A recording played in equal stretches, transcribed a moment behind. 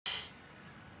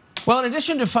Well, in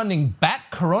addition to funding bat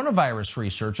coronavirus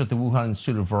research at the Wuhan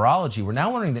Institute of Virology, we're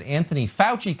now learning that Anthony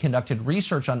Fauci conducted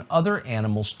research on other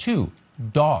animals too,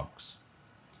 dogs.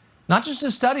 Not just to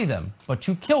study them, but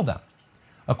to kill them.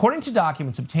 According to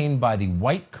documents obtained by the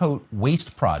White Coat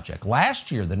Waste Project, last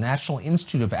year the National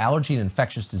Institute of Allergy and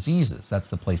Infectious Diseases, that's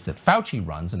the place that Fauci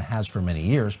runs and has for many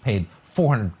years, paid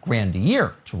 $400 grand a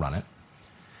year to run it,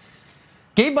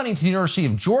 gave money to the University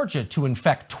of Georgia to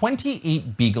infect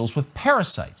 28 beagles with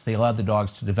parasites. They allowed the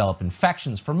dogs to develop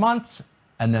infections for months,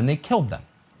 and then they killed them.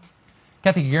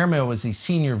 Kathy Guillermo is a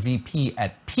senior VP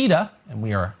at PETA, and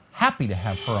we are happy to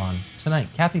have her on tonight.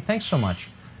 Kathy, thanks so much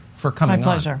for coming on. My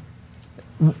pleasure.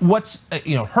 What's,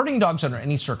 hurting dogs under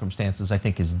any circumstances, I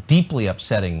think, is deeply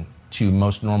upsetting to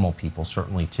most normal people,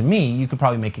 certainly to me. You could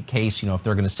probably make a case, if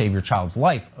they're going to save your child's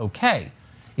life, okay.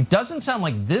 It doesn't sound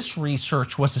like this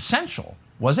research was essential,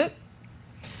 was it?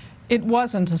 It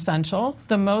wasn't essential.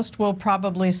 The most we'll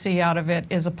probably see out of it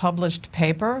is a published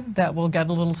paper that will get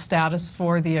a little status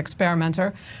for the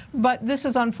experimenter. But this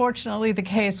is unfortunately the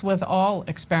case with all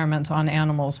experiments on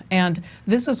animals. And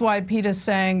this is why PETA is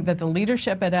saying that the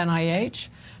leadership at NIH,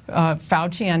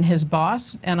 Fauci and his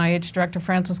boss, NIH Director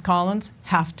Francis Collins,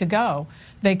 have to go.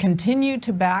 They continue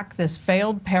to back this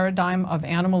failed paradigm of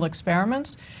animal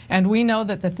experiments, and we know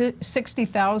that the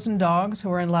 60,000 dogs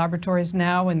who are in laboratories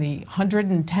now and the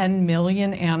 110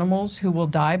 million animals who will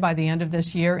die by the end of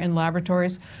this year in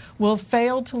laboratories will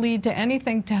fail to lead to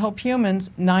anything to help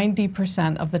humans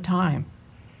 90% of the time.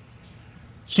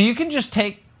 So you can just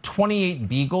take 28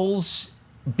 beagles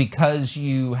because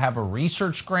you have a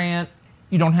research grant.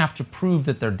 You don't have to prove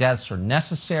that their deaths are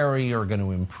necessary or going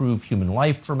to improve human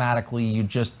life dramatically. You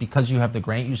just, because you have the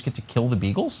grant, you just get to kill the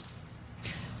beagles?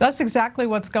 That's exactly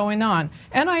what's going on.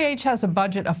 NIH has a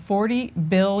budget of $40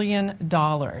 billion,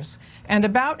 and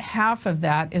about half of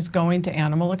that is going to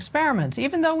animal experiments,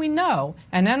 even though we know,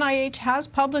 and NIH has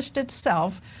published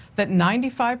itself, that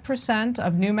 95%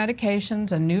 of new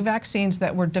medications and new vaccines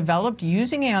that were developed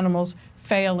using animals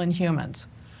fail in humans.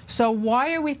 So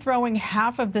why are we throwing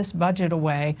half of this budget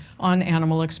away on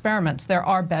animal experiments? There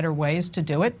are better ways to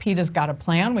do it. PETA's got a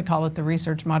plan. We call it the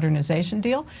Research Modernization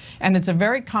Deal. And it's a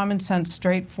very common sense,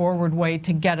 straightforward way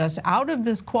to get us out of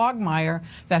this quagmire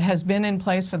that has been in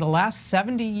place for the last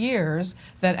 70 years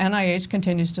that NIH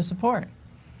continues to support.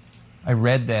 I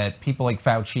read that people like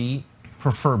Fauci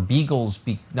prefer beagles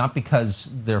not because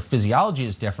their physiology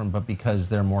is different, but because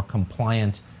they're more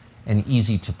compliant and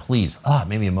easy to please.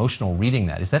 Maybe emotional reading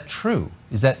that. Is that true?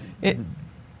 Is that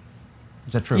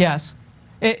true? Yes,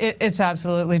 it's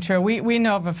absolutely true. We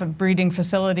know of a breeding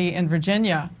facility in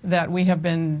Virginia that we have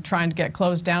been trying to get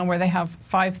closed down where they have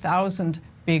 5,000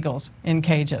 beagles in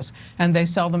cages, and they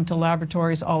sell them to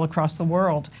laboratories all across the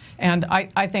world. And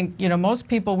I think, most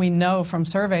people we know from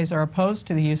surveys are opposed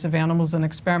to the use of animals in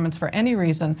experiments for any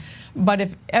reason. But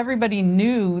if everybody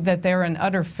knew that they're an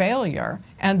utter failure,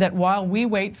 and that while we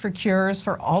wait for cures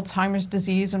for Alzheimer's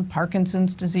disease and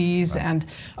Parkinson's disease and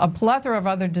a plethora of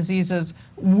other diseases,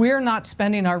 we're not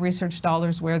spending our research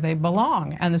dollars where they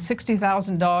belong. And the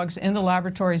 60,000 dogs in the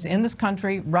laboratories in this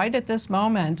country right at this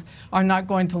moment are not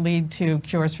going to lead to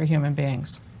cures for human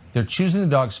beings. They're choosing the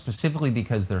dogs specifically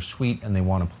because they're sweet and they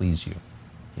want to please you.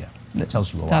 Yeah, that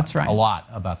tells you a lot. That's right. A lot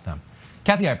about them.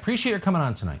 Kathy, I appreciate your coming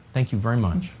on tonight. Thank you very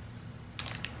much.